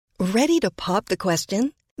Ready to pop the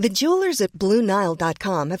question? The jewelers at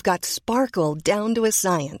BlueNile.com have got sparkle down to a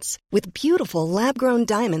science with beautiful lab-grown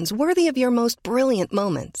diamonds worthy of your most brilliant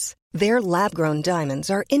moments. Their lab-grown diamonds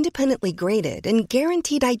are independently graded and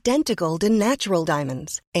guaranteed identical to natural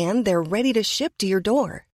diamonds, and they're ready to ship to your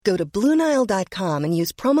door. Go to BlueNile.com and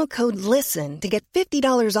use promo code LISTEN to get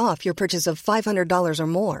 $50 off your purchase of $500 or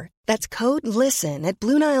more. That's code LISTEN at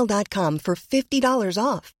BlueNile.com for $50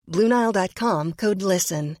 off. BlueNile.com, code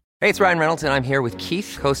LISTEN. Hey, it's Ryan Reynolds, and I'm here with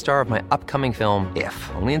Keith, co-star of my upcoming film,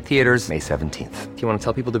 If, only in theaters May 17th. Do you want to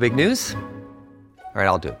tell people the big news? All right,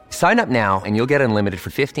 I'll do it. Sign up now and you'll get unlimited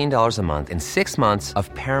for $15 a month and 6 months of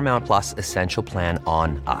Paramount Plus Essential Plan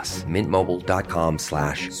on us.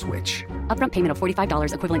 MintMobile.com/switch. Upfront payment of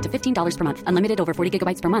 $45 equivalent to $15 per month. Unlimited over 40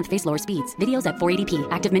 gigabytes per month. Face lower speeds. Videos at 480p.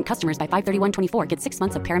 Active Mint customers by 531.24 get 6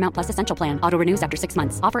 months of Paramount Plus Essential Plan. Auto renews after 6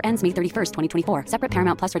 months. Offer ends May 31st, 2024. Separate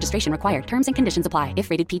Paramount Plus registration required. Terms and conditions apply if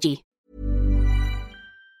rated PG.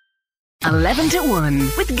 11 to 1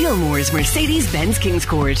 with Gilmore's Mercedes-Benz Kings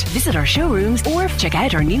Court. Visit our showrooms or check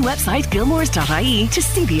out our new website gilmores.ie to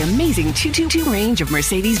see the amazing 222 range of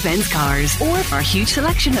Mercedes-Benz cars or our huge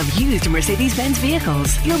selection of used Mercedes-Benz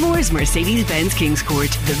vehicles. Gilmore's Mercedes-Benz Kings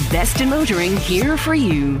Court, the best in motoring, here for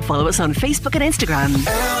you. Follow us on Facebook and Instagram.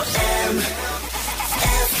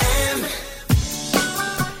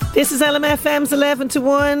 This is LMFM's 11 to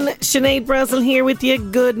 1. Sinead Brazel here with you.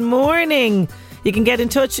 Good morning. You can get in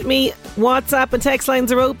touch with me. WhatsApp and text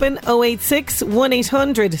lines are open. 086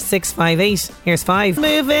 1800 658. Here's 5.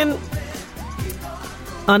 Moving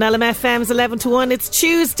on LMFM's 11 to 1. It's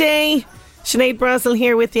Tuesday. Sinead Brazel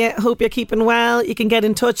here with you. Hope you're keeping well. You can get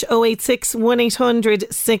in touch. 086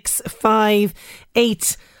 1800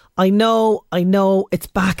 658. I know. It's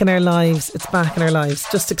back in our lives. It's back in our lives.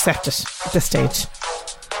 Just accept it at this stage.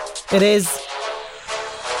 It is.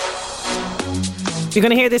 You're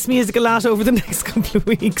going to hear this music a lot over the next couple of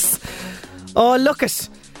weeks. Oh, look it.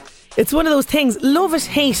 It's one of those things. Love it,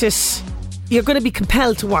 hate it. You're going to be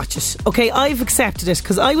compelled to watch it. Okay, I've accepted it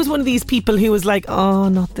because I was one of these people who was like, oh,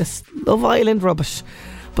 not this Love Island rubbish.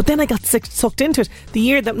 But then I got sucked into it. The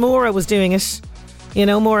year that Maura was doing it, you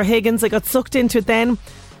know, Maura Higgins, I got sucked into it then.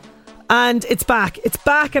 And it's back. It's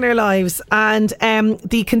back in our lives. And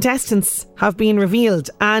the contestants have been revealed.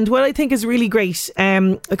 And what I think is really great,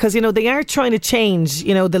 because, you know, they are trying to change,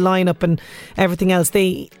 you know, the lineup and everything else.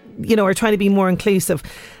 They, you know, are trying to be more inclusive.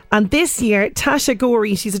 And this year, Tasha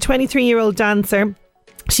Gorey, she's a 23-year-old dancer.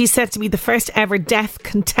 She's set to be the first ever deaf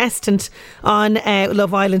contestant on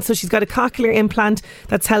Love Island. So she's got a cochlear implant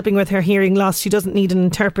that's helping with her hearing loss. She doesn't need an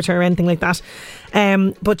interpreter or anything like that.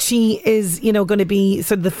 But she is, you know, going to be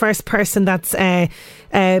sort of the first person that's had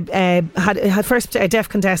first deaf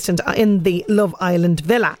contestant in the Love Island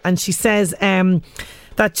villa. And she says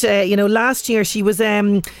that, you know, last year she was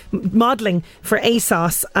modelling for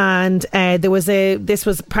ASOS, and this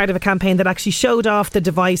was part of a campaign that actually showed off the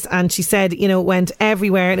device, and she said, you know, it went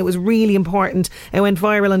everywhere and it was really important. It went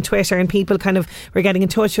viral on Twitter and people kind of were getting in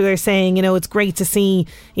touch with her saying, you know, it's great to see,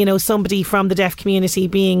 you know, somebody from the deaf community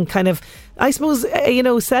being kind of, I suppose, you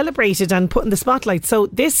know, celebrated and put in the spotlight. So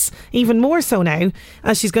this even more so now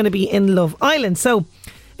as she's going to be in Love Island. So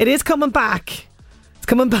it is coming back. It's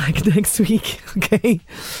coming back next week, okay?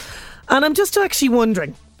 And I'm just actually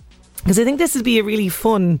wondering, because I think this would be a really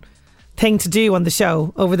fun thing to do on the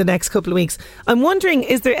show over the next couple of weeks. I'm wondering,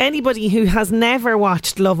 is there anybody who has never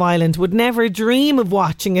watched Love Island, would never dream of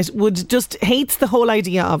watching it, would just hates the whole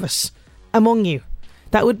idea of it among you,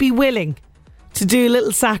 that would be willing to do a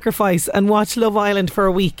little sacrifice and watch Love Island for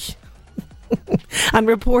a week and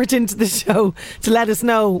report into the show to let us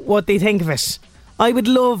know what they think of it? I would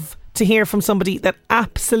love to hear from somebody that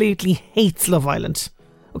absolutely hates Love Island.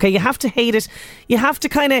 Okay, you have to hate it. You have to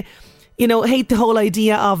kind of, you know, hate the whole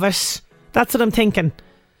idea of it. That's what I'm thinking.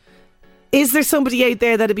 Is there somebody out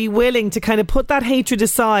there that'd be willing to kind of put that hatred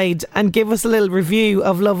aside and give us a little review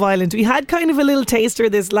of Love Island? We had kind of a little taster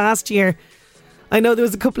of this last year. I know there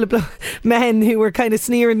was a couple of men who were kind of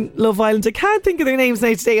sneering Love Island. I can't think of their names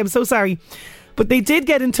now today. I'm so sorry. But they did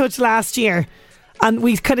get in touch last year. And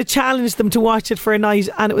we kind of challenged them to watch it for a night,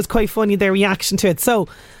 and it was quite funny, their reaction to it. So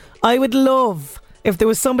I would love if there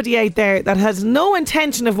was somebody out there that has no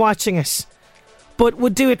intention of watching it, but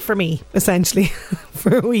would do it for me, essentially,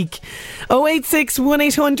 for a week. 086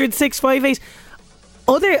 1800 658.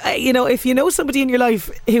 You know, if you know somebody in your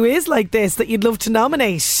life who is like this, that you'd love to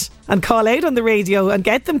nominate and call out on the radio and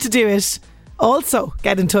get them to do it, also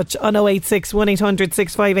get in touch on 086 1800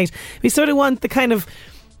 658. We sort of want the kind of,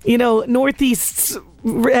 you know, Northeast's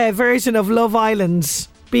version of Love Island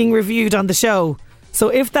being reviewed on the show. So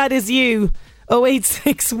if that is you,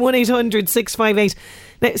 086 1800 658.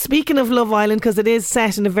 Now, speaking of Love Island, because it is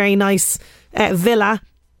set in a very nice villa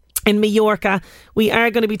in Mallorca, we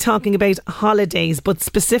are going to be talking about holidays, but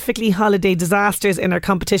specifically holiday disasters in our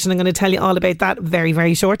competition. I'm going to tell you all about that very,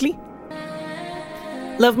 very shortly.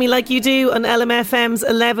 Love Me Like You Do on LMFM's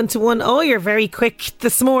 11 to 1. Oh, you're very quick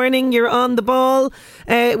this morning. You're on the ball.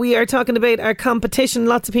 We are talking about our competition.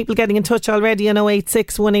 Lots of people getting in touch already on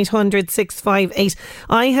 086 1800 658.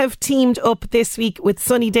 I have teamed up this week with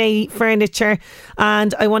Sunny Day Furniture,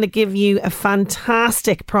 and I want to give you a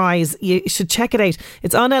fantastic prize. You should check it out.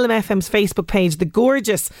 It's on LMFM's Facebook page. The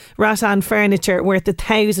gorgeous rattan furniture worth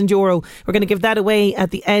 €1,000. We're going to give that away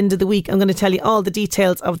at the end of the week. I'm going to tell you all the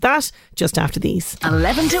details of that just after these.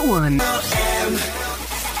 11 to 1.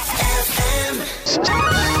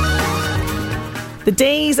 The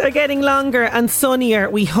days are getting longer and sunnier,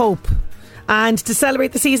 we hope. And to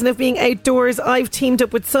celebrate the season of being outdoors, I've teamed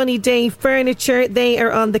up with Sunny Day Furniture. They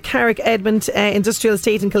are on the Carrick Edmond Industrial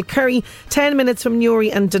Estate in Kilcurry, 10 minutes from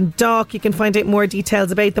Newry and Dundalk. You can find out more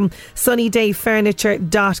details about them,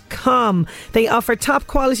 sunnydayfurniture.com. They offer top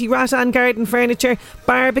quality rattan garden furniture,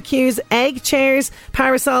 barbecues, egg chairs,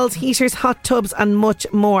 parasols, heaters, hot tubs and much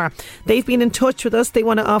more. They've been in touch with us. They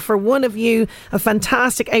want to offer one of you a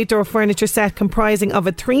fantastic outdoor furniture set comprising of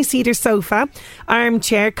a 3-seater sofa,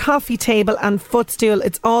 armchair, coffee table and footstool.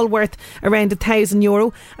 It's all worth around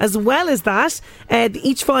 €1,000. As well as that,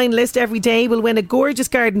 each finalist every day will win a gorgeous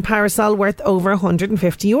garden parasol worth over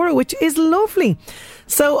 €150, which is lovely.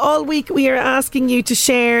 So all week we are asking you to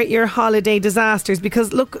share your holiday disasters,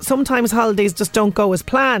 because look, sometimes holidays just don't go as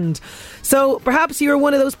planned. So perhaps you're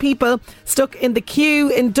one of those people stuck in the queue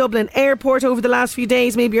in Dublin Airport over the last few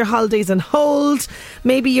days. Maybe your holiday's on hold.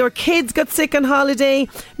 Maybe your kids got sick on holiday.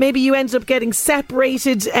 Maybe you ended up getting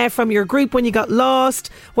separated from your group when you got lost.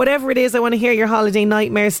 Whatever it is, I want to hear your holiday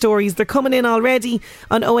nightmare stories. They're coming in already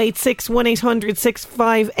on 086 1800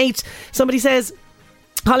 658. Somebody says,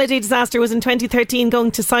 holiday disaster was in 2013,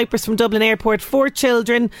 going to Cyprus from Dublin Airport. 4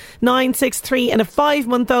 children, 9, 6, 3 and a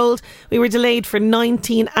 5-month-old. We were delayed for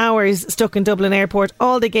 19 hours stuck in Dublin Airport.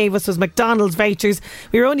 All they gave us was McDonald's vouchers.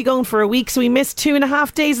 We were only going for a week, so we missed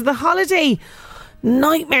 2.5 days of the holiday.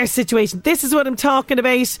 Nightmare situation. This is what I'm talking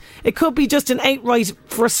about. It could be just an outright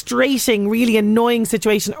frustrating, really annoying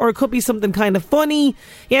situation, or it could be something kind of funny.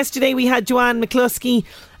 Yesterday we had Joanne Cluskey,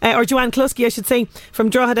 I should say,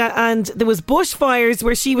 from Drogheda, and there was bushfires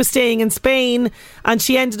where she was staying in Spain and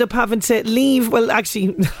she ended up having to leave. Well,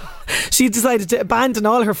 actually, she decided to abandon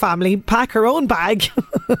all her family, pack her own bag.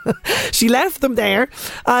 She left them there,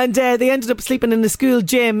 and they ended up sleeping in the school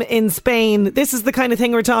gym in Spain. This is the kind of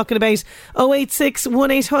thing we're talking about. 086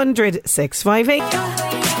 1800 658.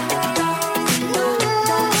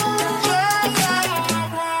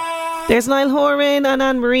 There's Niall Horan and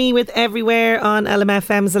Anne-Marie with Everywhere on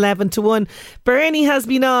LMFM's 11 to 1. Bernie has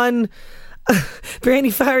been on. Bernie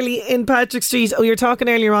Farrelly in Patrick Street. Oh, you were talking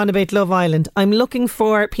earlier on about Love Island. I'm looking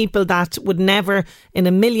for people that would never in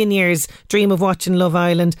a million years dream of watching Love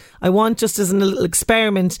Island. I want, just as a little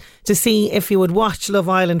experiment, to see if you would watch Love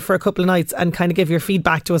Island for a couple of nights and kind of give your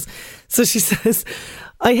feedback to us. So she says,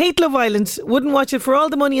 I hate Love Island, wouldn't watch it for all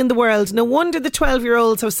the money in the world. No wonder the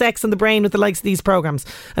 12-year-olds have sex on the brain with the likes of these programmes.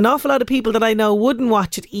 An awful lot of people that I know wouldn't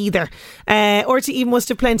watch it either, or to even must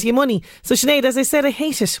have plenty of money. So Sinead, as I said, I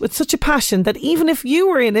hate it with such a passion that even if you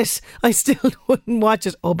were in it, I still wouldn't watch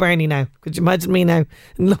it. Oh, Bernie now. Could you imagine me now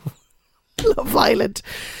in Love Island?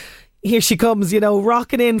 Here she comes,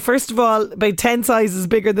 rocking in. First of all, about 10 sizes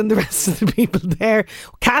bigger than the rest of the people there.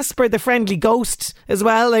 Casper, the friendly ghost, as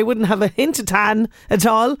well. I wouldn't have a hint of tan at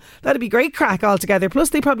all. That'd be great crack altogether. Plus,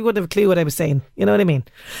 they probably wouldn't have a clue what I was saying. You know what I mean?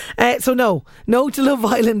 So no to Love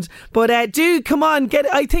Island. But do come on,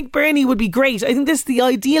 I think Bernie would be great. I think this is the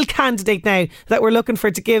ideal candidate now that we're looking for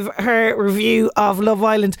to give her review of Love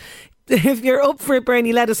Island. If you're up for it,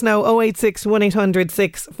 Bernie, let us know. 086 1800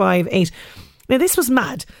 658. Now, this was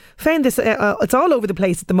mad. Found this, it's all over the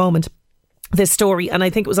place at the moment, this story, and I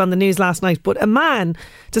think it was on the news last night. But a man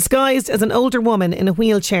disguised as an older woman in a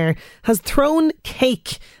wheelchair has thrown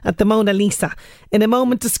cake at the Mona Lisa in a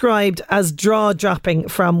moment described as jaw-dropping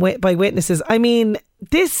by witnesses. I mean,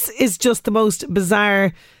 this is just the most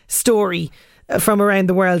bizarre story from around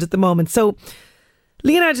the world at the moment. So,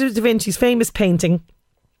 Leonardo da Vinci's famous painting,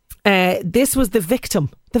 this was the victim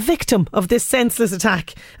of this senseless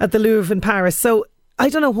attack at the Louvre in Paris. So I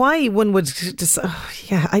don't know why one would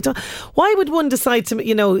why would one decide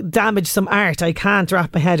to, damage some art? I can't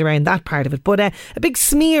wrap my head around that part of it. But a big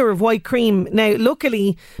smear of white cream. Now,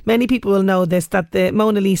 luckily, many people will know this, that the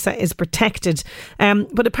Mona Lisa is protected.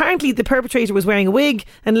 But apparently the perpetrator was wearing a wig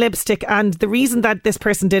and lipstick, and the reason that this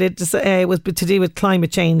person did it was to do with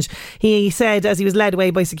climate change. He said, as he was led away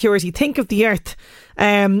by security, think of the earth.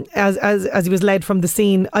 As he was led from the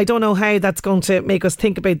scene. I don't know how that's going to make us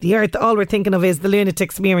think about the earth. All we're thinking of is the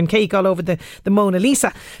lunatics smearing cake all over the Mona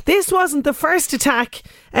Lisa. This wasn't the first attack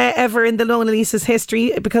ever in the Mona Lisa's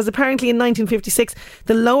history, because apparently in 1956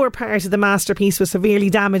 the lower part of the masterpiece was severely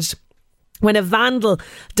damaged when a vandal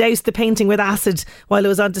doused the painting with acid while it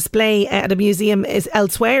was on display at a museum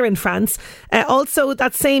elsewhere in France. Also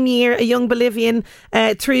that same year, a young Bolivian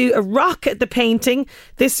threw a rock at the painting.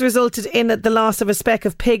 This resulted in the loss of a speck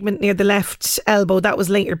of pigment near the left elbow. That was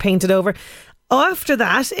later painted over. After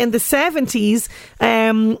that, in the 70s,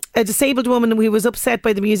 a disabled woman who was upset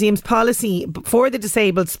by the museum's policy for the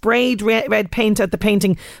disabled sprayed red paint at the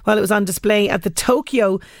painting while it was on display at the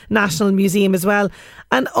Tokyo National Museum as well.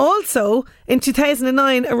 And also, in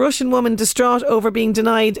 2009, a Russian woman distraught over being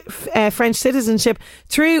denied French citizenship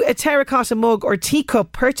threw a terracotta mug or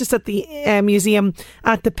teacup purchased at the museum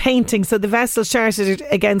at the painting. So the vessel shattered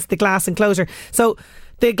against the glass enclosure. So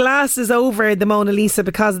the glass is over the Mona Lisa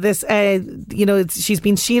because of this. She's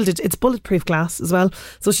been shielded. It's bulletproof glass as well.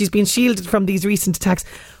 So she's been shielded from these recent attacks.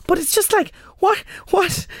 But it's just like,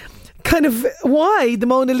 what kind of, why the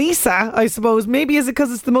Mona Lisa, I suppose? Maybe is it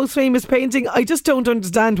because it's the most famous painting? I just don't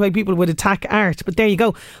understand why people would attack art. But there you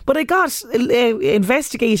go. But I got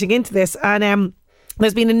investigating into this, and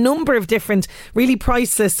there's been a number of different really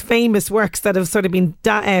priceless famous works that have sort of been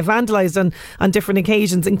vandalised on different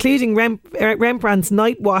occasions, including Rembrandt's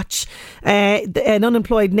Night Watch. An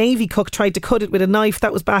unemployed Navy cook tried to cut it with a knife.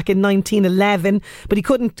 That was back in 1911, but he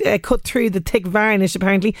couldn't cut through the thick varnish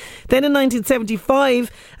apparently. Then in 1975,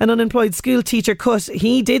 an unemployed school teacher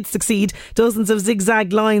he did succeed, dozens of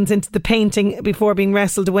zigzag lines into the painting before being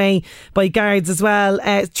wrestled away by guards as well.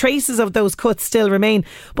 Traces of those cuts still remain,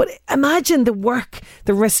 but imagine the work,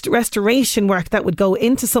 the restoration work that would go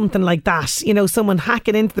into something like that. Someone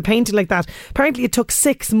hacking into the painting like that. Apparently it took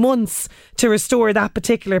 6 months to restore that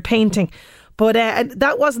particular painting. But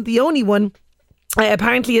that wasn't the only one.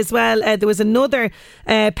 Apparently as well, there was another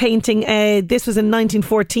painting. This was in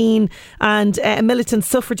 1914, and a militant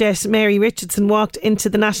suffragette, Mary Richardson, walked into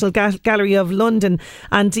the National Gallery of London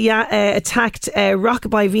and attacked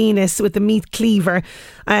Rockabye Venus with a meat cleaver.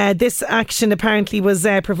 This action apparently was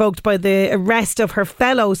provoked by the arrest of her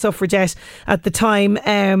fellow suffragette at the time,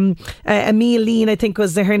 Emile Lean, I think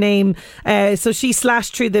was her name. So she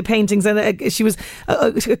slashed through the paintings, and she was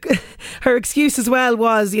her excuse as well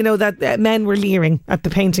was, that men were leering at the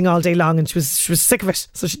painting all day long, and she was sick of it,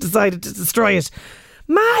 so she decided to destroy it.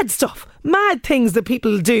 Mad stuff, mad things that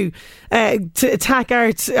people do to attack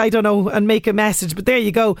art, I don't know, and make a message. But there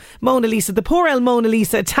you go, Mona Lisa, the poor old Mona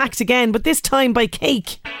Lisa, attacked again, but this time by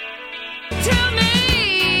cake. Tell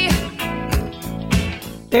me.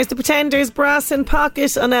 There's the Pretenders, Brass in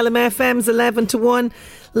Pocket on LMFM's 11 to 1.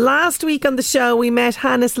 Last week on the show we met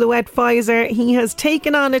Hannes Louet-Pfizer. He has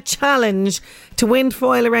taken on a challenge to wind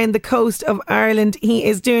foil around the coast of Ireland. He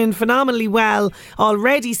is doing phenomenally well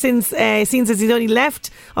already since as he's only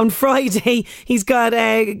left on Friday. He's got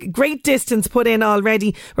a great distance put in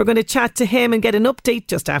already. We're going to chat to him and get an update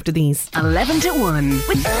just after these. 11 to 1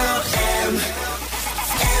 with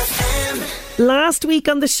Last week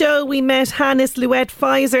on the show we met Hannes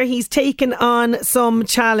Louet-Pfizer. He's taken on some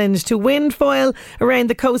challenge to wind foil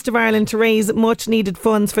around the coast of Ireland to raise much needed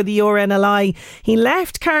funds for the RNLI. He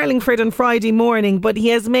left Carlingford on Friday morning, but he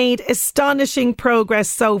has made astonishing progress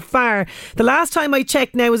so far. The last time I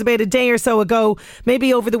checked now was about a day or so ago,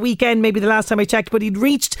 maybe over the weekend, maybe the last time I checked, but he'd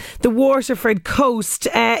reached the Waterford coast.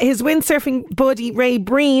 His windsurfing buddy Ray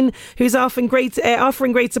Breen, who's offering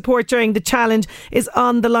great support during the challenge, is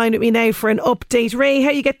on the line with me now for an update. Ray, how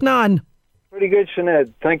are you getting on? Pretty good,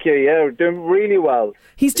 Sinead. Thank you. Yeah, doing really well.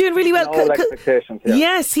 He's doing really well. All expectations, yeah.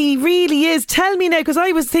 Yes, he really is. Tell me now, because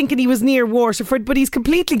I was thinking he was near Waterford, but he's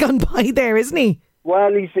completely gone by there, isn't he?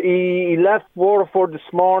 Well, he left Waterford this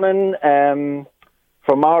morning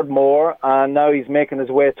from Ardmore, and now he's making his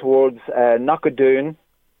way towards Knockadoon,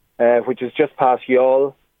 which is just past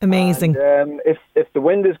Youghal. Amazing. And, if the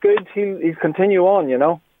wind is good, he'll continue on, you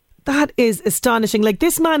know. That is astonishing. Like,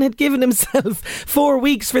 this man had given himself 4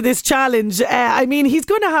 weeks for this challenge. I mean, he's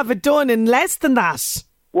going to have it done in less than that.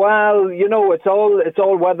 Well, you know, it's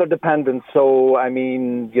all weather dependent. So, I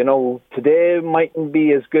mean, you know, today mightn't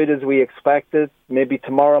be as good as we expected. Maybe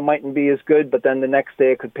tomorrow mightn't be as good, but then the next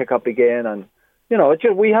day it could pick up again. And,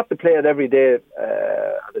 we have to play it every day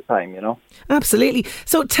at a time, Absolutely.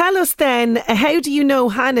 So tell us then, how do you know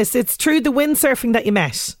Hannes? It's through the windsurfing that you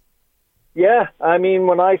met? Yeah, I mean,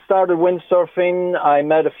 when I started windsurfing, I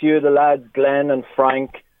met a few of the lads, Glenn and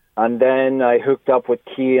Frank, and then I hooked up with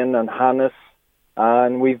Cian and Hannes,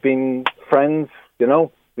 and we've been friends,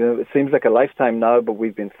 it seems like a lifetime now, but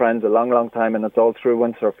we've been friends a long, long time, and it's all through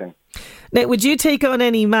windsurfing. Now, would you take on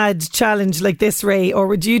any mad challenge like this, Ray, or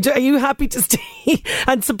are you happy to stay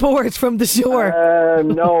and support from the shore?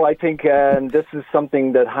 No, I think this is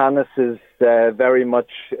something that Hannes is very much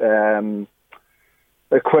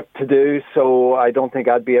equipped to do, so I don't think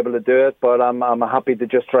I'd be able to do it, but I'm happy to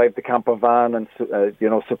just drive the camper van and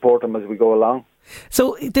support him as we go along.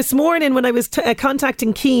 So this morning when I was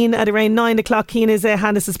contacting Cian at around 9 o'clock, Cian is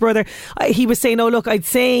Hannes' brother, he was saying, look, I'd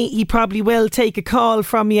say he probably will take a call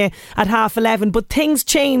from you at 11:30, but things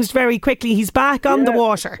changed very quickly. He's back on the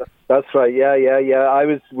water. That's right,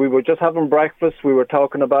 yeah. We were just having breakfast, we were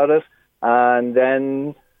talking about it, and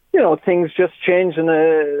then things just changed and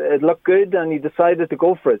it looked good, and he decided to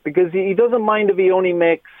go for it because he doesn't mind if he only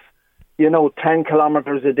makes 10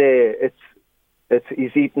 kilometres a day.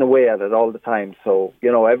 He's eating away at it all the time. So,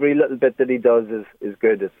 every little bit that he does is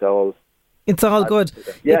good. It's all good.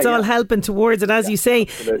 It's all helping towards it, as you say.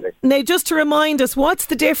 Absolutely. Now, just to remind us, what's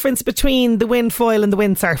the difference between the windfoil and the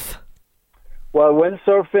windsurf? Well,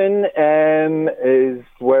 windsurfing is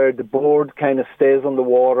where the board kind of stays on the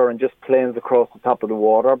water and just planes across the top of the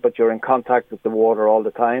water, but you're in contact with the water all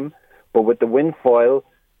the time. But with the windfoil,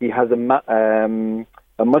 he has a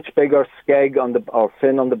much bigger skeg or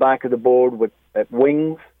fin on the back of the board with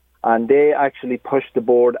wings, and they actually push the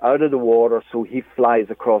board out of the water, so he flies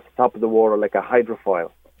across the top of the water like a hydrofoil.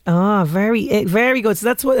 Ah, very, very good. So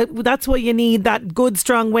that's what you need, that good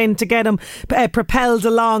strong wind to get him propelled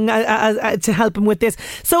along to help him with this.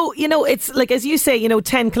 So, it's like, as you say,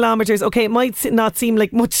 10 kilometres. Okay, it might not seem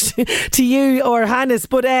like much to you or Hannes,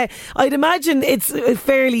 but I'd imagine it's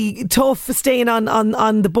fairly tough staying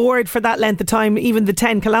on the board for that length of time, even the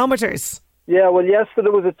 10 kilometres. Yeah, well, yesterday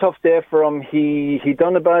was a tough day for him. He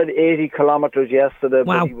done about 80 kilometres yesterday,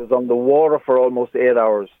 wow. But he was on the water for almost 8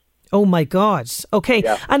 hours. Oh my God. Okay.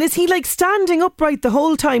 Yeah. And is he like standing upright the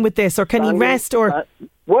whole time with this, or can he rest? Or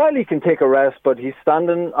well, he can take a rest, but he's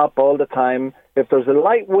standing up all the time. If there's a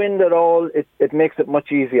light wind at all, it makes it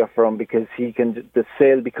much easier for him because the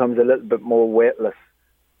sail becomes a little bit more weightless.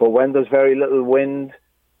 But when there's very little wind,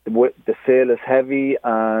 the sail is heavy,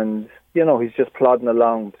 and he's just plodding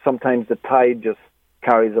along. Sometimes the tide just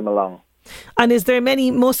carries him along. And is there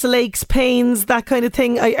many muscle aches, pains, that kind of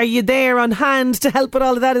thing? Are you there on hand to help with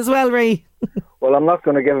all of that as well, Ray? Well, I'm not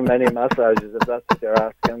going to give him any massages if that's what you're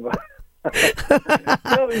asking. But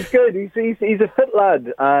no, he's good. He's a fit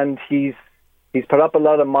lad, and he's put up a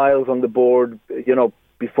lot of miles on the board,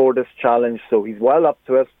 before this challenge, so he's well up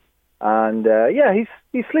to it. And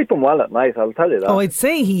he's sleeping well at night, I'll tell you that. Oh, I'd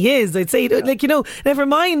say he is. I'd say, never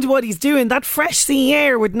mind what he's doing, that fresh sea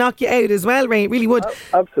air would knock you out as well, Ray. It really would.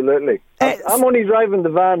 Absolutely. I'm only driving the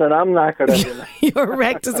van and I'm knackered. You're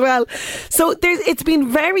wrecked as well. So it's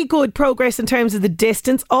been very good progress in terms of the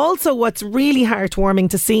distance. Also, what's really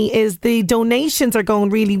heartwarming to see is the donations are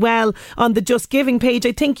going really well on the Just Giving page.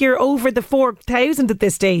 I think you're over the 4,000 at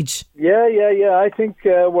this stage. Yeah. I think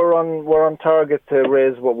we're on target to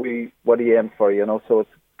raise what he aimed for. So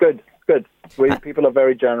it's good. People are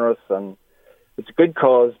very generous, and it's a good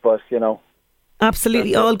cause. But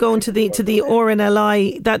absolutely, all going to the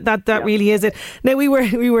RNLI. That really is it. Now we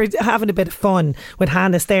were having a bit of fun with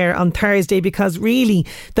Hannes there on Thursday, because really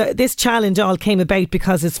this challenge all came about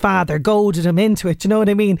because his father goaded him into it. Do you know what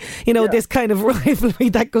I mean? This kind of rivalry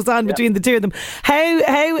that goes on between the two of them.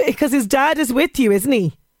 How? Because his dad is with you, isn't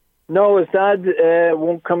he? No, his dad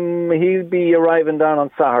won't come. He'll be arriving down on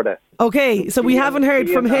Saturday. Okay, so we haven't heard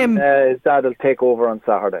from him. His dad will take over on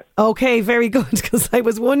Saturday. Okay, very good, because I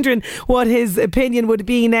was wondering what his opinion would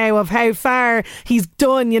be now of how far he's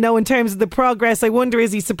done, in terms of the progress. I wonder,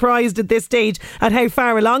 is he surprised at this stage at how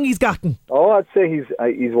far along he's gotten? Oh, I'd say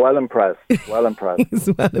he's well impressed. Well impressed. He's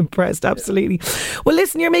well impressed, absolutely. Well,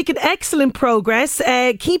 listen, you're making excellent progress.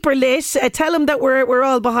 Keep her lit. Tell him that we're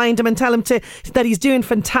all behind him, and tell him that he's doing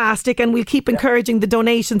fantastic, and we'll keep encouraging the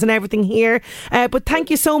donations and everything here. But thank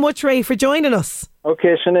you so much, Ray, for joining us.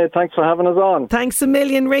 Okay, Sinead, thanks for having us on. Thanks a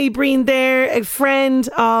million. Ray Breen there, a friend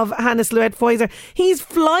of Hannes Louet-Pfizer. He's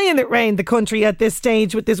flying it round the country at this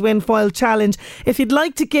stage with this Windfoil Challenge. If you'd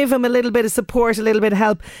like to give him a little bit of support, a little bit of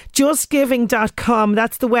help, justgiving.com,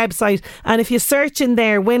 that's the website. And if you search in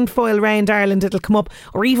there Windfoil Round Ireland, it'll come up.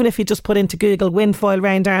 Or even if you just put into Google Windfoil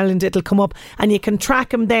Round Ireland, it'll come up, and you can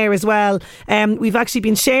track him there as well. We've actually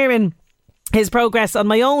been sharing his progress on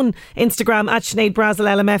my own Instagram at Sinead Brazel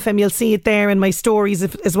LMFM. You'll see it there in my stories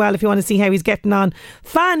as well if you want to see how he's getting on.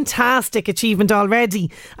 Fantastic achievement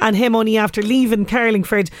already, and him only after leaving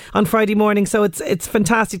Carlingford on Friday morning, so it's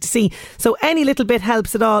fantastic to see. So any little bit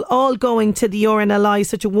helps at all going to the RNLI,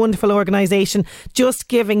 such a wonderful organisation.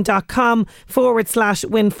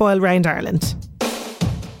 justgiving.com/Winfoil Round Ireland.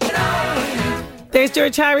 There's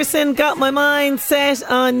George Harrison, Got My Mind Set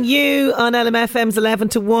on You on LMFM's 11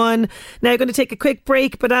 to 1. Now, going to take a quick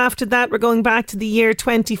break, but after that we're going back to the year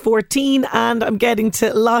 2014, and I'm getting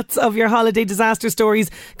to lots of your holiday disaster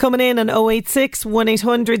stories coming in on 086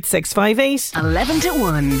 1800 658. 11 to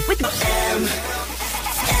 1 with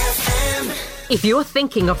if you're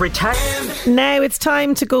thinking of return. Now it's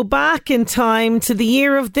time to go back in time to the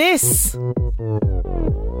year of this.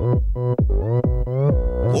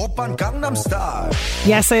 Gangnam Style.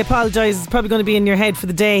 Yes, I apologise, it's probably going to be in your head for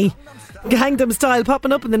the day. Gangnam Style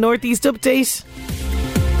popping up in the Northeast Update.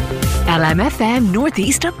 LMFM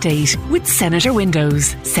Northeast Update with Senator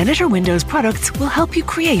Windows. Senator Windows products will help you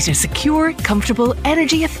create a secure, comfortable,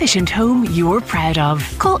 energy efficient home you're proud of.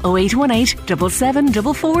 Call 0818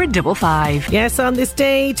 774455. Yes, on this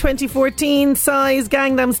day, 2014, Psy's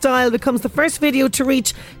Gangnam Style becomes the first video to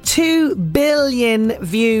reach 2 billion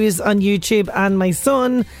views on YouTube, and my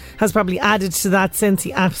son has probably added to that since.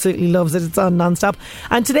 He absolutely loves it. It's on non-stop.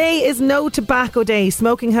 And today is No Tobacco Day.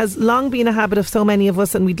 Smoking has long been a habit of so many of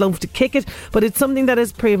us, and we'd love to kick it, but it's something that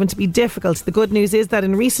has proven to be difficult. The good news is that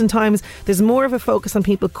in recent times there's more of a focus on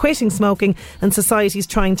people quitting smoking, and society's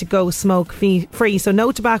trying to go smoke free. So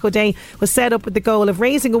No Tobacco Day was set up with the goal of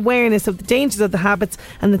raising awareness of the dangers of the habits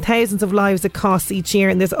and the thousands of lives it costs each year.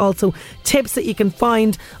 And there's also tips that you can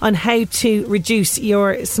find on how to reduce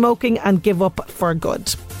your smoking and give up for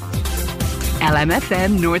good.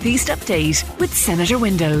 LMFM Northeast Update with Senator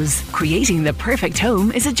Windows. Creating the perfect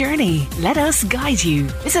home is a journey. Let us guide you.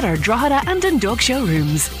 Visit our Drogheda and Dundalk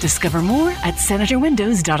showrooms. Discover more at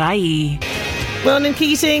senatorwindows.ie. Ronan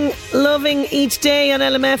Keating, Loving Each Day on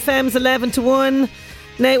LMFM's 11 to 1.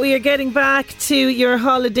 Now we are getting back to your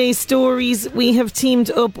holiday stories. We have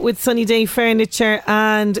teamed up with Sunny Day Furniture,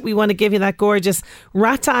 and we want to give you that gorgeous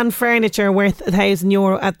rattan furniture worth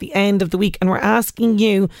 €1,000 at the end of the week. And we're asking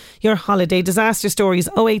you your holiday disaster stories.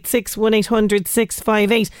 086 1800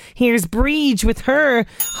 658. Here's Breege with her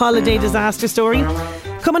holiday disaster story.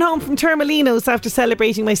 Coming home from Termolinos after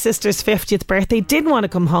celebrating my sister's 50th birthday. Didn't want to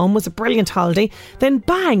come home. Was a brilliant holiday. Then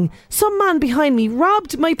bang, some man behind me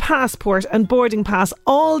robbed my passport and boarding pass.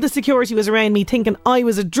 All the security was around me thinking I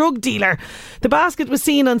was a drug dealer. The basket was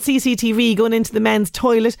seen on CCTV going into the men's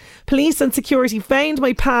toilet. Police and security found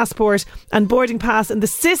my passport and boarding pass in the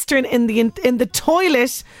cistern in the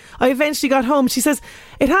toilet. I eventually got home. She says,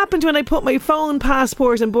 it happened when I put my phone,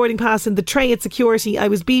 passport and boarding pass in the tray at security. I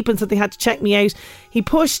was beeping, so they had to check me out. He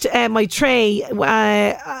pushed my tray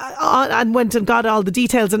and went and got all the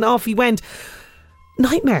details, and off he went.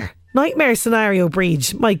 Nightmare scenario,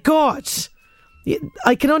 Breege. My God.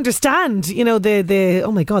 I can understand, the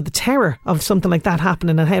oh my God, the terror of something like that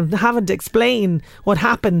happening and having to explain what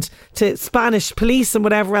happened to Spanish police and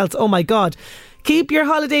whatever else. Oh my God. Keep your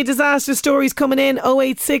holiday disaster stories coming in.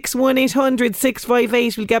 086 1800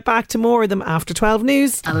 658. We'll get back to more of them after 12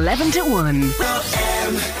 news. 11 to 1.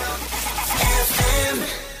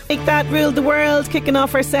 Make That Ruled the World, kicking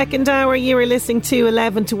off our second hour. You are listening to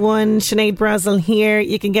 11 to 1. Sinead Brazel here.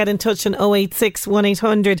 You can get in touch on 086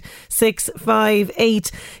 1800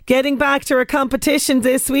 658. Getting back to our competition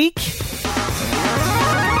this week.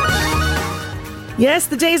 Yes,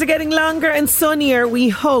 the days are getting longer and sunnier, we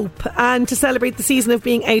hope. And to celebrate the season of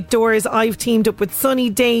being outdoors, I've teamed up with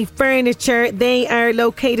Sunny Day Furniture. They are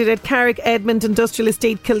located at Carrick Edmond Industrial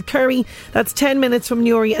Estate, Kilcurry. That's 10 minutes from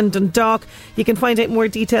Newry and Dundalk. You can find out more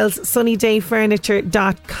details,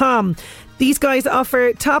 sunnydayfurniture.com. These guys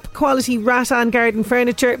offer top quality rattan garden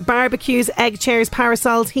furniture, barbecues, egg chairs,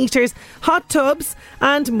 parasols, heaters, hot tubs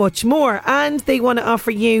and much more. And they want to offer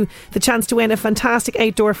you the chance to win a fantastic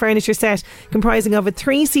outdoor furniture set comprising of a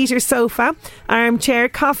 3-seater sofa, armchair,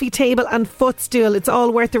 coffee table and footstool. It's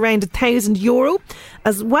all worth around €1,000.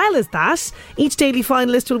 As well as that, each daily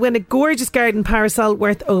finalist will win a gorgeous garden parasol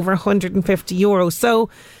worth over €150. So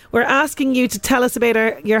we're asking you to tell us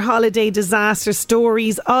about your holiday disaster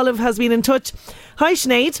stories. Olive has been in touch. Hi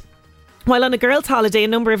Sinead. While on a girls' holiday a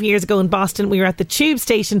number of years ago in Boston, we were at the tube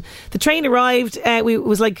station. The train arrived. We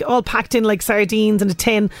was like all packed in like sardines in a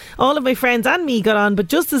tin. All of my friends and me got on, but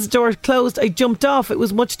just as the door closed, I jumped off. It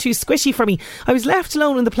was much too squishy for me. I was left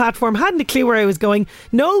alone on the platform, hadn't a clue where I was going.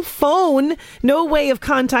 No phone, no way of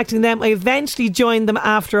contacting them. I eventually joined them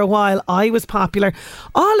after a while. I was popular.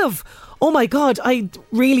 Olive, oh my God, I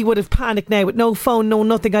really would have panicked now with no phone, no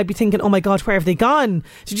nothing. I'd be thinking, oh my God, where have they gone?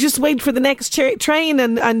 Did you just wait for the next train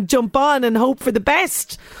and jump on and hope for the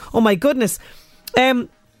best? Oh my goodness.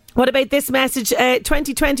 What about this message?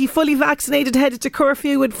 2020, fully vaccinated, headed to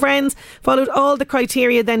curfew with friends, followed all the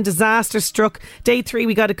criteria, then disaster struck. Day 3,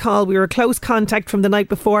 we got a call. We were close contact from the night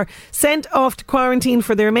before. Sent off to quarantine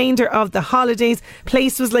for the remainder of the holidays.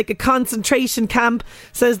 Place was like a concentration camp,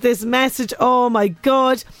 says this message. Oh my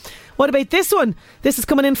God. What about this one? This is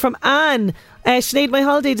coming in from Anne. Sinead, my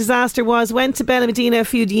holiday disaster went to Bellamedina a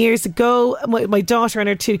few years ago. My daughter and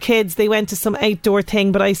her 2 kids, they went to some outdoor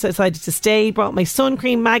thing, but I decided to stay. Brought my sun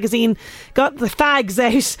cream magazine, got the fags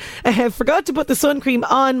out, forgot to put the sun cream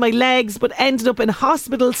on my legs, but ended up in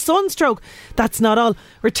hospital. Sunstroke. That's not all.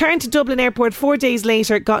 Returned to Dublin Airport 4 days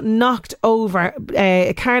later, got knocked over.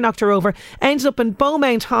 A car knocked her over. Ended up in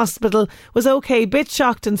Beaumont Hospital. Was okay, bit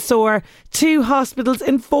shocked and sore. 2 hospitals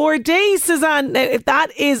in 4 days, Suzanne. Now, if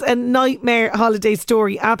that is a nightmare holiday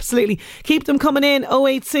story, absolutely. Keep them coming in.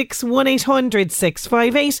 086 1800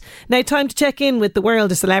 658. Now time to check in with the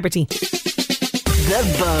world of celebrity.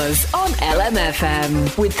 The Buzz on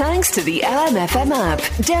LMFM. With thanks to the LMFM app.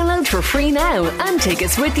 Download for free now and take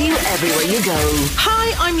us with you everywhere you go.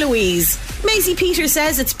 Hi, I'm Louise. Maisie Peters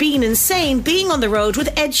says it's been insane being on the road with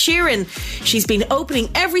Ed Sheeran. She's been opening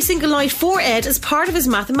every single night for Ed as part of his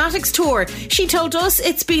mathematics tour. She told us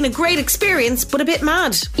it's been a great experience, but a bit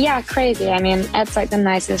mad. Yeah, crazy. I mean, Ed's like the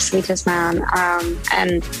nicest, sweetest man,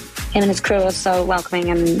 and him and his crew are so welcoming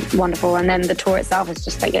and wonderful. And then the tour itself is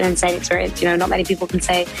just like an insane experience. You know, not many people can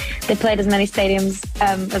say they played as many stadiums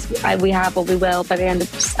as we have or we will by the end of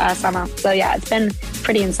summer. So yeah, it's been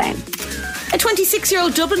pretty insane. A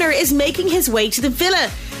 26-year-old Dubliner is making his way to the Villa.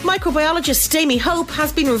 Microbiologist Stamy Hope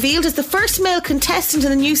has been revealed as the first male contestant in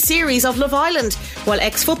the new series of Love Island, while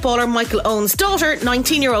ex-footballer Michael Owen's daughter,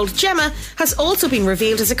 19-year-old Gemma, has also been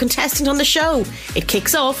revealed as a contestant on the show. It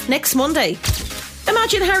kicks off next Monday.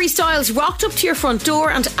 Imagine Harry Styles rocked up to your front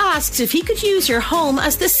door and asked if he could use your home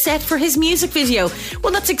as the set for his music video.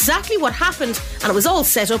 Well, that's exactly what happened, and it was all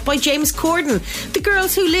set up by James Corden. The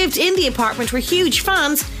girls who lived in the apartment were huge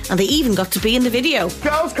fans, and they even got to be in the video.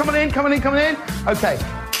 Girls, coming in. Okay,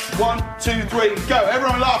 1, 2, 3, go.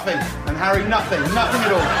 Everyone laughing. And Harry, nothing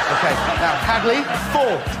at all. Okay, now Hadley, 4,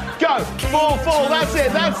 go. 4,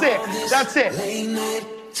 that's it.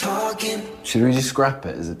 Should we just scrap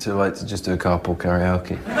it? Is it too late to just do a carpool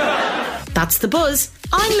karaoke? That's The Buzz.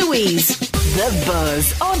 I'm Louise. The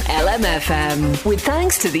Buzz on LMFM. With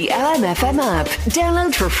thanks to the LMFM app.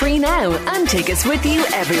 Download for free now and take us with you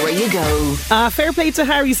everywhere you go. Fair play to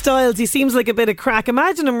Harry Styles. He seems like a bit of crack.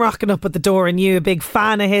 Imagine him rocking up at the door and you a big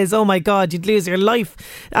fan of his. Oh my God, you'd lose your life.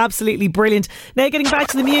 Absolutely brilliant. Now getting back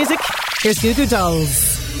to the music, here's Goo Goo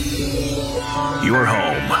Dolls. Your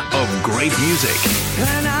home of great music.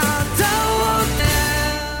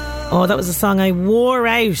 Oh, that was a song I wore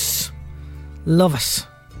out. Love it.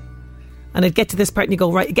 And I'd get to this part and you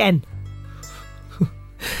go, right, again.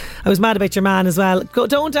 I was mad about your man as well.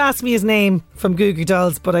 Don't ask me his name from Goo Goo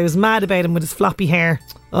Dolls, but I was mad about him with his floppy hair.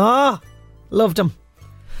 Oh, loved him.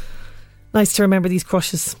 Nice to remember these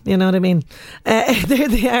crushes, you know what I mean? There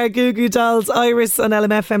they are, Goo Goo Dolls, Iris on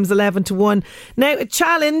LMFM's 11 to 1. Now, a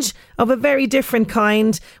challenge of a very different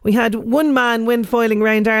kind. We had one man windfoiling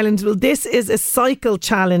around Ireland. Well, this is a cycle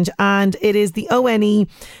challenge, and it is the ONE.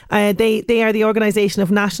 They are the Organisation of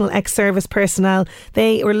National Ex-Service Personnel.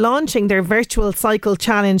 They were launching their virtual cycle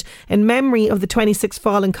challenge in memory of the 26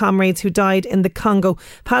 fallen comrades who died in the Congo.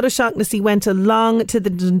 Pat O'Shaughnessy went along to the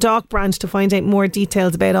Dundalk branch to find out more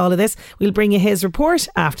details about all of this. We'll bring you his report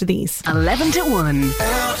after these. 11 to 1.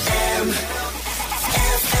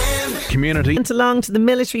 Community. Went along to the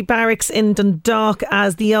military barracks in Dundalk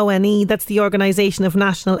as the ONE, that's the Organisation of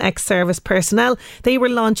National Ex-Service Personnel. They were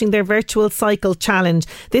launching their virtual cycle challenge.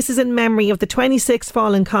 This is in memory of the 26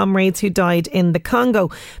 fallen comrades who died in the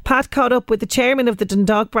Congo. Pat caught up with the chairman of the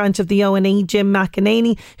Dundalk branch of the ONE, Jim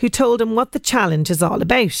McEnany, who told him what the challenge is all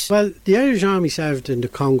about. Well, the Irish Army served in the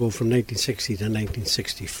Congo from 1960 to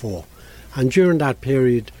 1964, and during that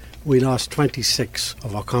period we lost 26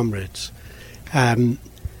 of our comrades.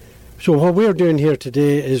 So what we're doing here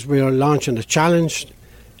today is we are launching a challenge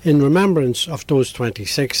in remembrance of those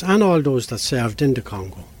 26 and all those that served in the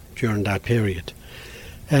Congo during that period.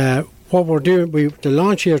 What we're doing, the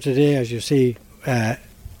launch here today, as you see,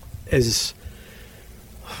 is...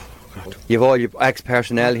 You've all your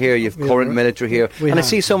ex-personnel here, you've current military here, and I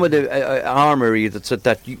see some of the armoury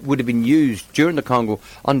that would have been used during the Congo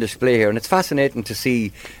on display here, and it's fascinating to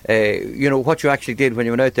see what you actually did when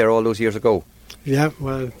you went out there all those years ago. Yeah,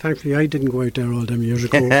 well, thankfully I didn't go out there all them years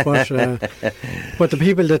ago, but the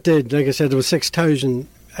people that did, like I said, there was 6,000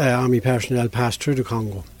 army personnel passed through the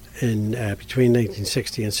Congo in between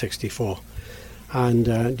 1960 and 64. And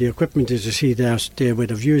the equipment, as you see there, they would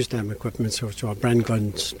have used them equipment, so Bren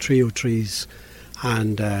guns, 303s,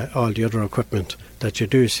 and all the other equipment that you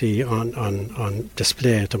do see on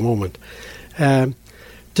display at the moment.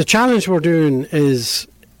 The challenge we're doing is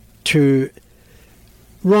to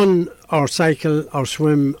run or cycle or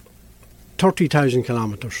swim 30,000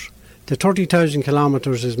 kilometres. The 30,000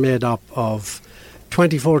 kilometres is made up of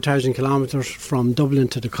 24,000 kilometres from Dublin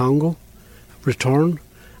to the Congo, return,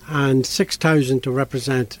 and 6,000 to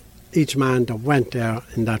represent each man that went there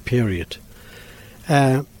in that period.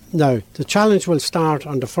 Now, the challenge will start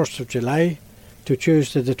on the 1st of July to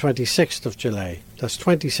Tuesday the 26th of July. That's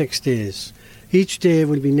 26 days. Each day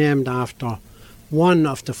will be named after one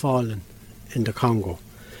of the fallen in the Congo.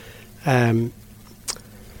 And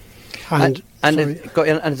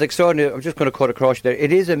it's extraordinary. I'm just going to cut across you there.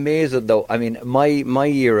 It is amazing, though. I mean, my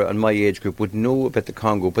era and my age group would know about the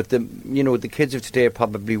Congo, but the kids of today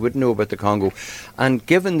probably would know about the Congo. And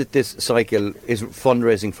given that this cycle is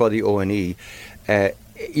fundraising for the ONE,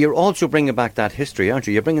 you're also bringing back that history, aren't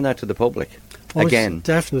you? You're bringing that to the public again.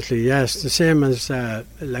 Definitely, yes. The same as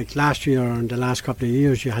like last year and the last couple of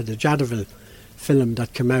years, you had the Jadaville film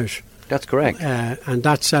that came out. That's correct. And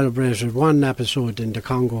that celebrated one episode in the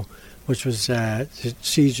Congo, which was the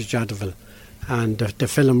siege of Jadaville. And the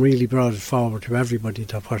film really brought it forward to everybody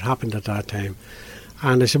to what happened at that time.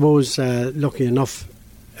 And I suppose, lucky enough,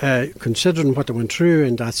 considering what they went through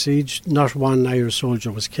in that siege, not one Irish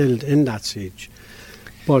soldier was killed in that siege.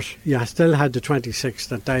 But yeah, still had the 26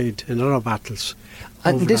 that died in other battles.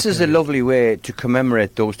 And this is a lovely way to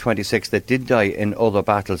commemorate those 26 that did die in other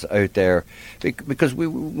battles out there. Because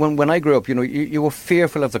when I grew up, you were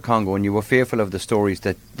fearful of the Congo and you were fearful of the stories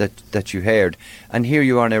that you heard. And here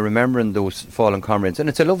you are now remembering those fallen comrades. And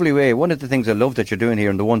it's a lovely way. One of the things I love that you're doing here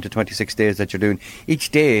in the 1 to 26 days that you're doing, each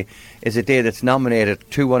day is a day that's nominated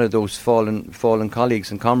to one of those fallen colleagues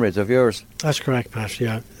and comrades of yours. That's correct, Pat,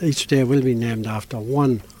 yeah. Each day will be named after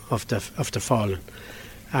one of the fallen.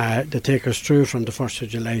 They take us through from the 1st of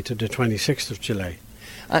July to the 26th of July.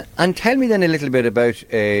 And tell me then a little bit about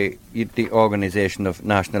the organisation of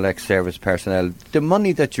National Ex-Service Personnel. The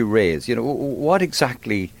money that you raise, what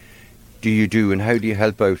exactly do you do and how do you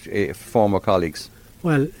help out former colleagues?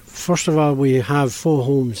 Well, first of all, we have 4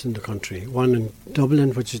 homes in the country. One in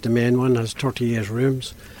Dublin, which is the main one, has 38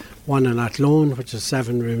 rooms. One in Athlone, which has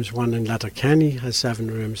 7 rooms. One in Letterkenny has 7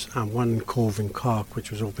 rooms. And one in Cove in Cork,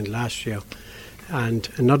 which was opened last year. And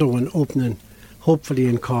another one opening hopefully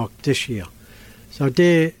in Cork this year. So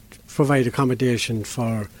they provide accommodation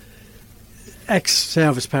for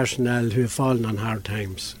ex-service personnel who have fallen on hard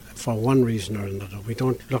times for one reason or another. We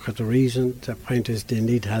don't look at the reason. The point is they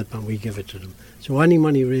need help and we give it to them. So any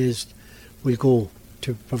money raised will go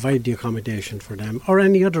to provide the accommodation for them or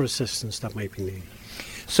any other assistance that might be needed.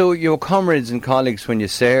 So your comrades and colleagues when you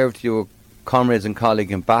served, your comrades and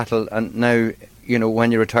colleagues in battle, and now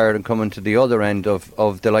when you're retired and coming to the other end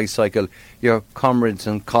of the life cycle, your comrades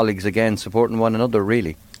and colleagues again supporting one another,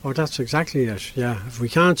 really. Oh, that's exactly it, yeah. If we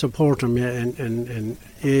can't support them in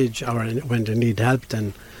age or when they need help,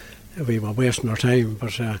 then we were wasting our time,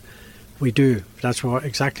 but we do. That's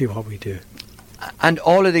exactly what we do. And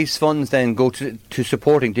all of these funds then go to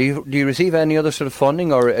supporting. Do you receive any other sort of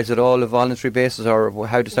funding, or is it all a voluntary basis, or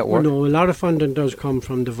how does that work? No, a lot of funding does come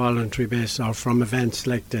from the voluntary base or from events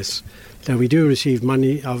like this. Now we do receive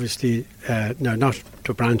money, obviously, now not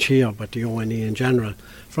to branch here, but the ONE in general,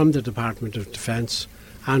 from the Department of Defence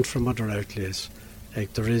and from other outlays.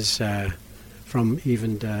 Like there is from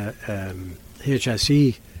even the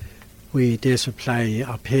HSE, they supply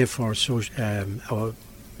or pay for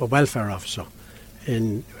a welfare officer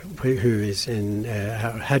who is in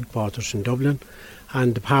our headquarters in Dublin,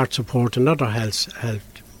 and the part support another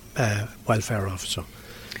health welfare officer.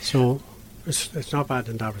 So it's not bad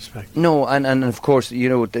in that respect. No, and of course,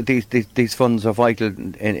 these funds are vital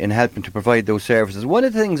in helping to provide those services. One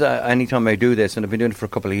of the things, anytime I do this, and I've been doing it for a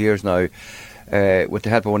couple of years now, with the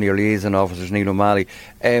help of one of your liaison officers, Neil O'Malley,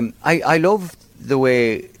 I love the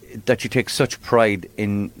way that you take such pride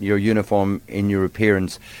in your uniform, in your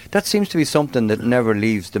appearance. That seems to be something that never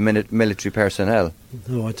leaves the military personnel.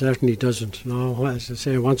 No, it certainly doesn't. No, as I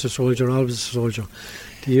say, once a soldier, always a soldier.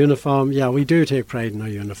 The uniform, yeah, we do take pride in our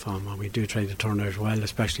uniform, and we do try to turn out well,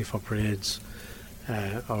 especially for parades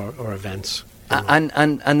or events.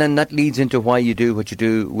 And then that leads into why you do what you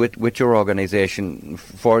do with your organisation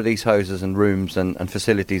for these houses and rooms and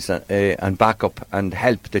facilities and backup and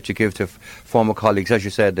help that you give to former colleagues, as you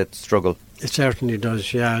said, that struggle. It certainly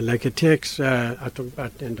does, yeah. Like it takes, in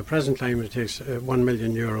the present time, it takes €1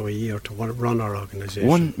 million a year to run our organisation.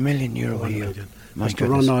 €1 million a year? Just to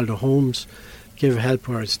run all the homes, give help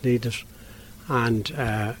where it's needed. And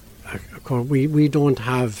of course, we don't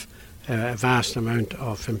have a vast amount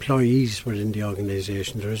of employees within the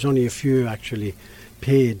organisation. There's only a few actually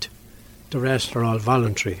paid. The rest are all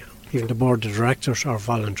voluntary. Even the board of directors are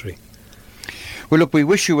voluntary. Well, look, we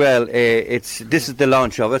wish you well. This is the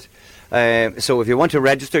launch of it. So if you want to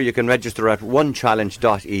register, you can register at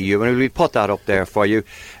onechallenge.eu, and we'll put that up there for you.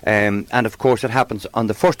 And of course, it happens on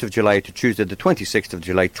the 1st of July to Tuesday, the 26th of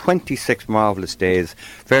July. 26 marvellous days,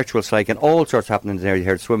 virtual cycling, all sorts happening there. You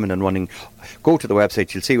heard swimming and running. Go to the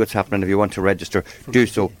website, you'll see what's happening. If you want to register, do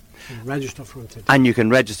so. Register from today. And you can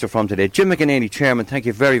register from today. Jim McEnany, Chairman, thank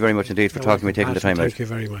you very, very much indeed for talking to me, taking the time out. Thank you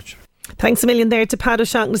very much. Thanks a million there to Pat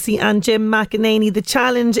O'Shaughnessy and Jim McEnany. The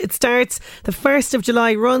challenge, it starts the 1st of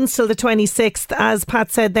July, runs till the 26th. As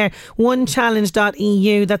Pat said there,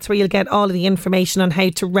 onechallenge.eu. That's where you'll get all of the information on how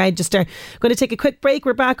to register. I'm going to take a quick break.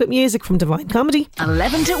 We're back with music from Divine Comedy.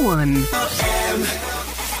 11 to 1.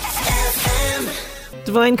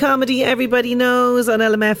 Divine Comedy, everybody knows, on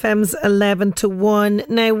LMFM's 11 to 1.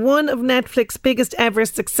 Now, one of Netflix's biggest ever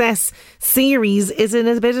success series is in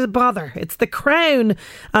a bit of a bother. It's The Crown.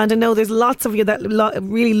 And I know there's lots of you that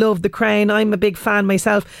really love The Crown. I'm a big fan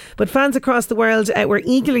myself. But fans across the world were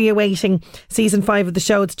eagerly awaiting season 5 of the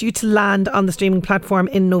show. It's due to land on the streaming platform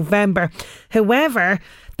in November. However,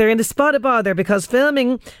 they're in a spot of bother because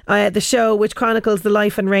filming the show, which chronicles the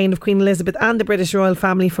life and reign of Queen Elizabeth and the British royal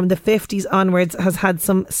family from the 50s onwards, has had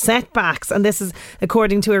some setbacks. And this is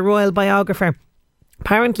according to a royal biographer.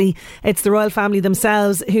 Apparently, it's the royal family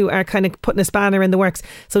themselves who are kind of putting a spanner in the works.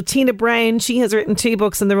 So Tina Brown, she has written 2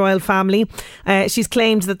 books on the royal family. She's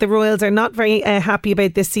claimed that the royals are not very happy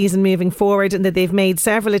about this season moving forward, and that they've made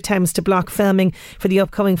several attempts to block filming for the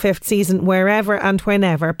upcoming 5th season wherever and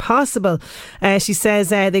whenever possible. She says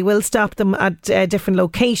they will stop them at different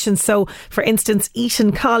locations. So, for instance,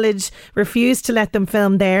 Eton College refused to let them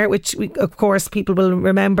film there, which of course people will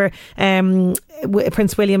remember.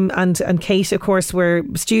 Prince William and Kate, of course, were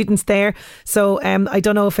students there. So I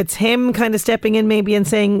don't know if it's him kind of stepping in maybe and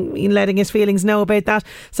saying, letting his feelings know about that.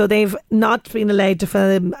 So they've not been allowed to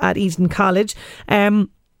film at Eton College.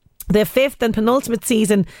 The 5th and penultimate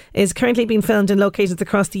season is currently being filmed in locations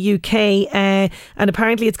across the UK, and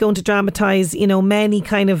apparently it's going to dramatise, many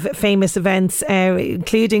kind of famous events,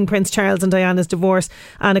 including Prince Charles and Diana's divorce,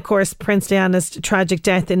 and of course Prince Diana's tragic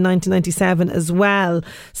death in 1997 as well.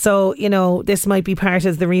 So, this might be part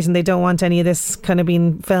of the reason they don't want any of this kind of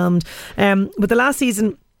being filmed. But the last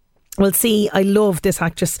season, we'll see, I love this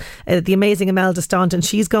actress, the amazing Imelda Staunton.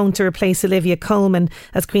 She's going to replace Olivia Colman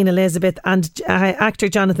as Queen Elizabeth, and actor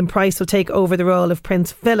Jonathan Pryce will take over the role of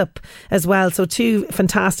Prince Philip as well. So 2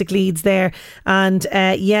 fantastic leads there. And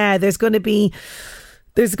there's going to be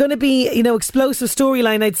explosive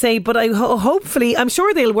storyline, I'd say, but hopefully, I'm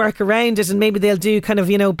sure they'll work around it, and maybe they'll do kind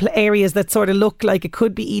of, areas that sort of look like it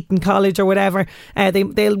could be Eton College or whatever.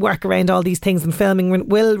 They'll work around all these things, and filming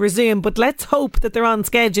will resume. But let's hope that they're on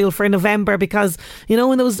schedule for November, because, I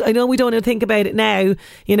know we don't want to think about it now,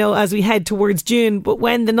 as we head towards June, but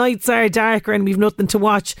when the nights are darker and we've nothing to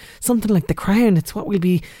watch, something like The Crown, it's what we'll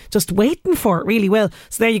be just waiting for. It really will.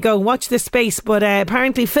 So there you go. Watch this space. But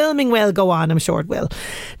apparently filming will go on. I'm sure it will.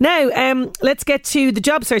 Now, let's get to the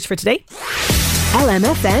job search for today.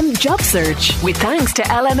 LMFM Job Search. With thanks to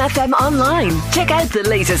LMFM Online. Check out the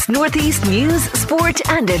latest Northeast news, sport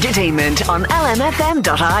and entertainment on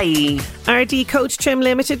lmfm.ie. RD Coach Trim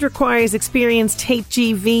Limited requires experienced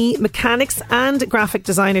HGV mechanics and graphic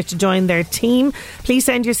designer to join their team. Please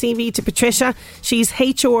send your CV to Patricia. She's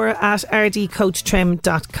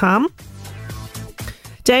hr@rdcoachtrim.com.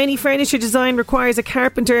 Downey Furniture Design requires a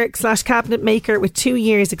carpenter/cabinet maker with 2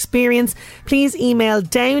 years experience. Please email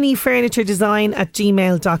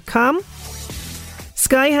downeyfurnituredesign@gmail.com.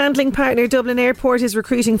 Sky Handling Partner Dublin Airport is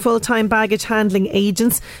recruiting full-time baggage handling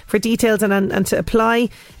agents. For details and to apply,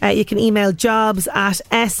 you can email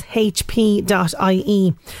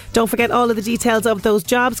jobs@shp.ie. Don't forget, all of the details of those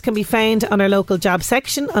jobs can be found on our local job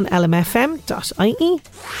section on lmfm.ie.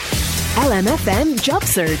 LMFM Job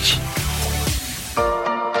Search.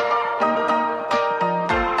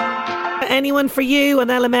 Anyone for you on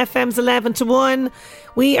LMFM's 11 to 1.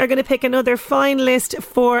 We are going to pick another finalist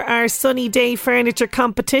for our Sunny Day Furniture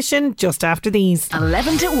competition just after these.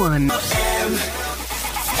 11 to 1.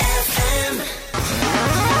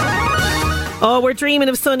 Oh, we're dreaming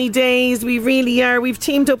of sunny days. We really are. We've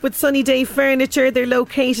teamed up with Sunny Day Furniture. They're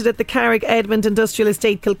located at the Carrick Edmond Industrial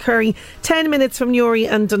Estate, Kilcurry, 10 minutes from Newry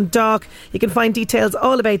and Dundalk. You can find details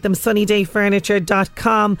all about them,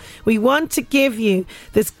 sunnydayfurniture.com. We want to give you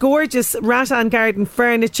this gorgeous Rattan Garden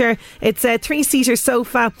furniture. It's a 3-seater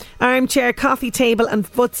sofa, armchair, coffee table and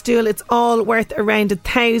footstool. It's all worth around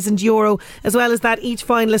 €1,000. As well as that, each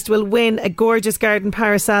finalist will win a gorgeous garden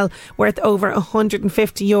parasol worth over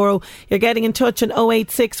 €150. You're getting in touch on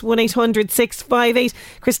 086 1800 658.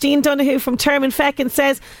 Christine Donoghue from Termonfeckin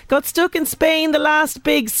says, got stuck in Spain the last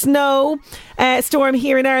big snow storm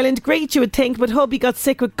here in Ireland. Great, you would think, but hubby got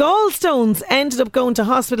sick with gallstones. Ended up going to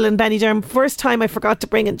hospital in Benidorm. First time I forgot to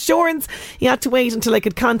bring insurance. He had to wait until I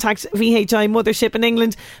could contact VHI Mothership in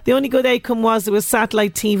England. The only good outcome was there was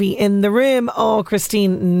satellite TV in the room. Oh,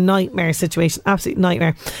 Christine, nightmare situation. Absolute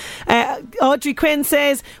nightmare. Audrey Quinn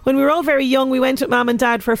says, when we were all very young, we went with Mum and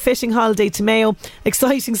Dad for a fishing holiday to Mayo.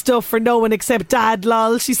 Exciting stuff for no one except Dad,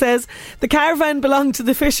 lol. She says the caravan belonged to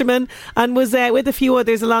the fisherman and was with a few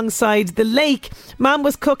others alongside the lake. Mum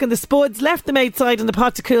was cooking the spuds, left them outside in the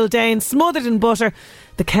pot to cool down, smothered in butter.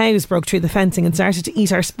 The cows broke through the fencing and started to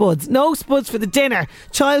eat our spuds. No spuds for the dinner.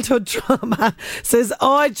 Childhood trauma, says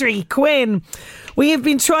Audrey Quinn. We have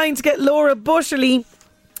been trying to get Laura Butterley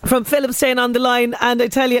from Philipstown on the line, and I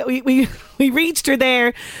tell you, we reached her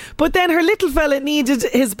there, but then her little fella needed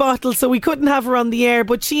his bottle, so we couldn't have her on the air.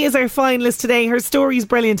 But she is our finalist today. Her story's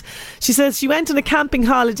brilliant. She says she went on a camping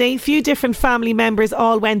holiday. A few different family members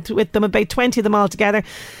all went with them, about 20 of them all together.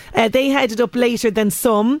 They headed up later than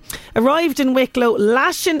some. Arrived in Wicklow,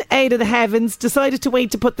 lashing out of the heavens. Decided to wait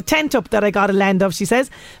to put the tent up that I got a lend of, she says.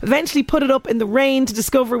 Eventually put it up in the rain to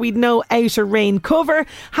discover we'd no outer rain cover.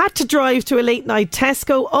 Had to drive to a late night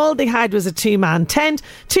Tesco. All they had was a 2-man tent.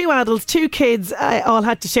 2 adults, 2 kids all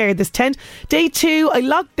had to share this tent. Day 2, I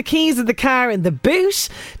locked the keys of the car in the boot.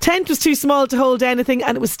 Tent was too small to hold anything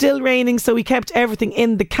and it was still raining, so we kept everything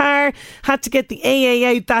in the car. Had to get the AA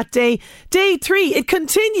out that day. Day 3, it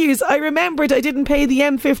continues. I remembered I didn't pay the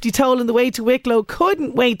M50 toll on the way to Wicklow.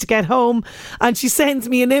 Couldn't wait to get home. And she sends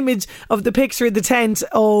me an image of the picture of the tent.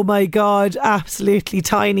 Oh my God, absolutely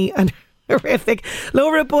tiny and horrific.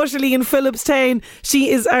 Laura Butterley in Philipstown, she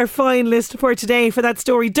is our finalist for today for that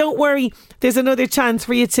story. Don't worry, there's another chance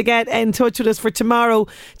for you to get in touch with us for tomorrow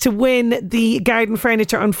to win the garden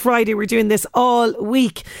furniture on Friday. We're doing this all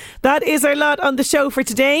week. That is our lot on the show for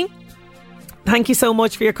today. Thank you so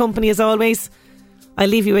much for your company as always. I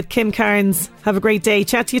leave you with Kim Carnes. Have a great day.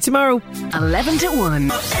 Chat to you tomorrow. 11 to 1.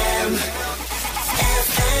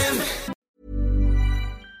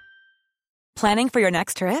 Planning for your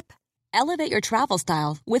next trip? Elevate your travel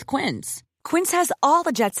style with Quince. Quince has all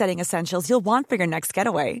the jet-setting essentials you'll want for your next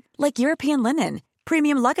getaway, like European linen,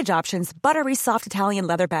 premium luggage options, buttery soft Italian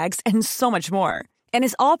leather bags, and so much more. And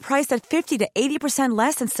is all priced at 50 to 80%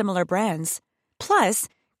 less than similar brands. Plus,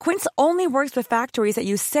 Quince only works with factories that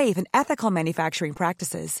use safe and ethical manufacturing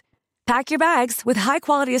practices. Pack your bags with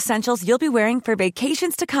high-quality essentials you'll be wearing for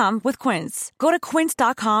vacations to come with Quince. Go to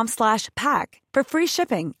quince.com/pack for free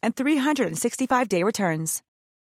shipping and 365-day returns.